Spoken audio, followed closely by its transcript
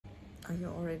Are you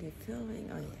already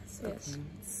filming? Oh yes. Yes. Okay.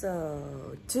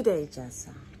 So today,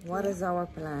 Jessa, what is our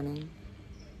planning?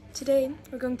 Today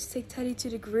we're going to take Teddy to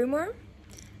the groomer,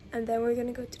 and then we're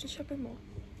gonna go to the shopping mall.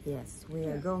 Yes, we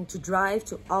are going to drive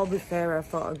to Albufeira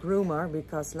for a groomer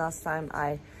because last time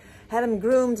I had him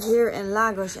groomed here in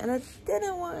Lagos and it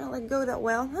didn't want to go that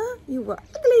well. Huh? You were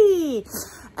ugly.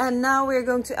 And now we're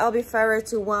going to Albufeira,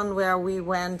 to one where we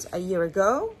went a year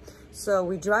ago. So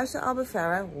we drive to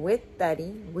Albufeira with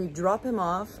Daddy, we drop him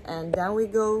off, and then we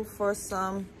go for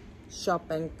some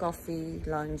shopping, coffee,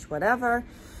 lunch, whatever.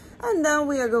 And then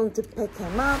we are going to pick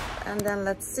him up, and then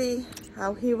let's see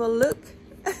how he will look.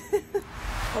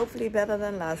 Hopefully better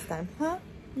than last time, huh?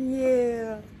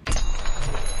 Yeah.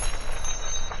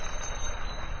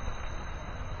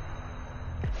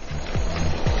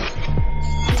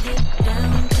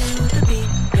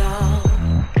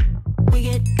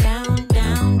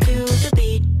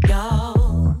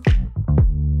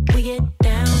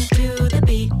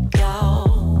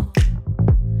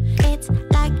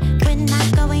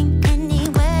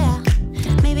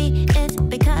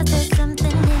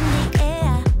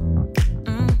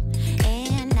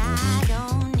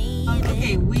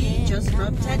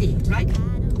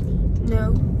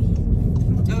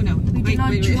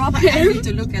 I need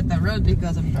to look at the road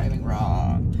because I'm driving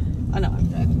wrong. Oh no, I'm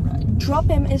driving right. Drop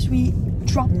him as we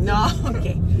drop him. No,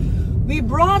 okay. We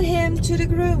brought him to the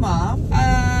groomer.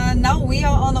 Now we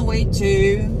are on the way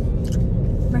to...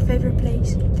 my favorite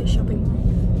place, the shopping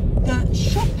mall. The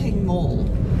shopping mall.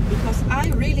 Because I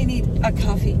really need a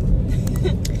coffee.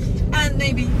 And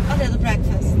maybe a little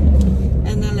breakfast.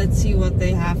 And then let's see what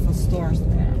they have for stores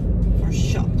there. For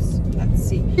shops. Let's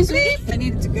see. Excuse me? I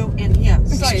needed to go in here.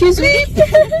 Sorry. Excuse me?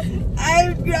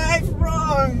 I drive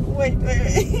wrong. Wait.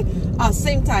 Oh,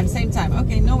 same time.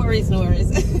 Okay, no worries.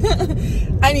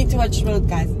 I need to watch the road,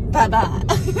 guys. Bye-bye.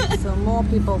 So more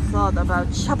people thought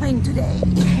about shopping today.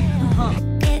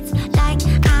 It's like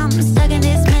I'm stuck in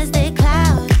this misty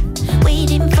cloud,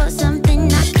 waiting for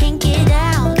something I can't get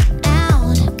out.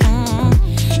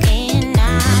 And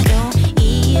I don't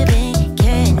even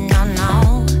care,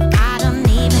 no, I don't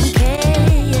even care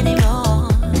anymore.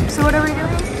 So what are we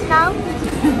doing now?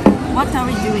 What are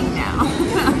we doing now?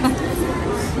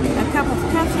 A cup of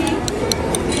coffee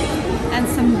and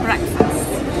some breakfast.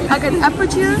 I got apple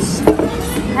juice,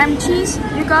 ham cheese.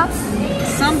 You got?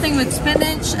 Something with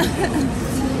spinach.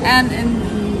 And in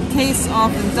case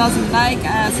of it doesn't like,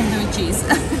 something with cheese.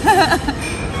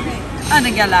 And a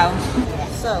galao.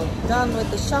 So, done with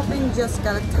the shopping. Just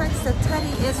got a text that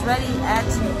Teddy is ready at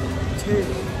 2.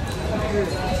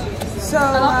 So,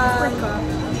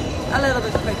 a little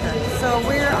bit quicker. So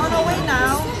we're on our way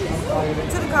now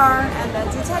to the car and then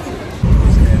to Teddy.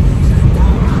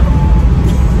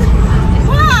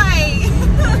 Why?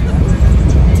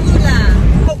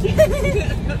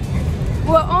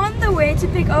 We're on the way to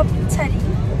pick up Teddy.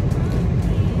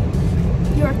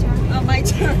 Your turn. Oh, my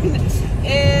turn.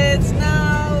 It's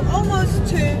now almost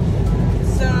 2.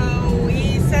 So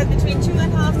he said between 2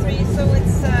 and half 3. So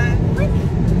it's quick.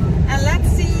 And let's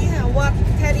see what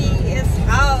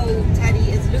how Teddy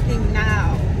is looking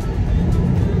now.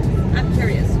 I'm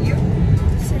curious. You?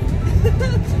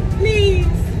 Please,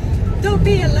 don't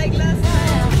be like last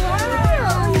time.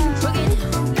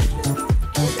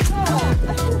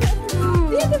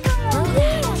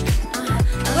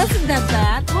 Wasn't that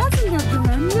bad?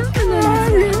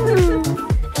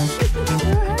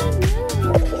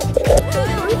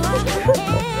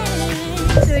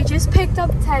 So we just picked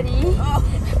up Teddy.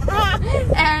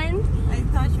 And I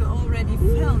thought you were already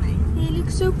filming. he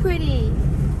looks so pretty.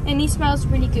 And he smells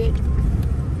really good.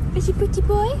 Is he a pretty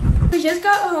boy? We just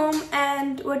got home,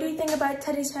 and what do you think about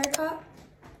Teddy's haircut?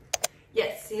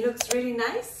 Yes, he looks really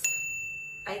nice.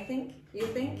 I think. You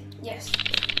think? Yes.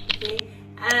 Okay.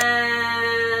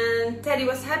 And Teddy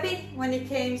was happy when he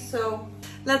came, so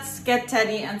let's get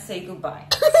Teddy and say goodbye.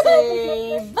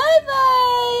 Say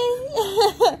bye-bye.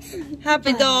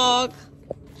 Happy dog.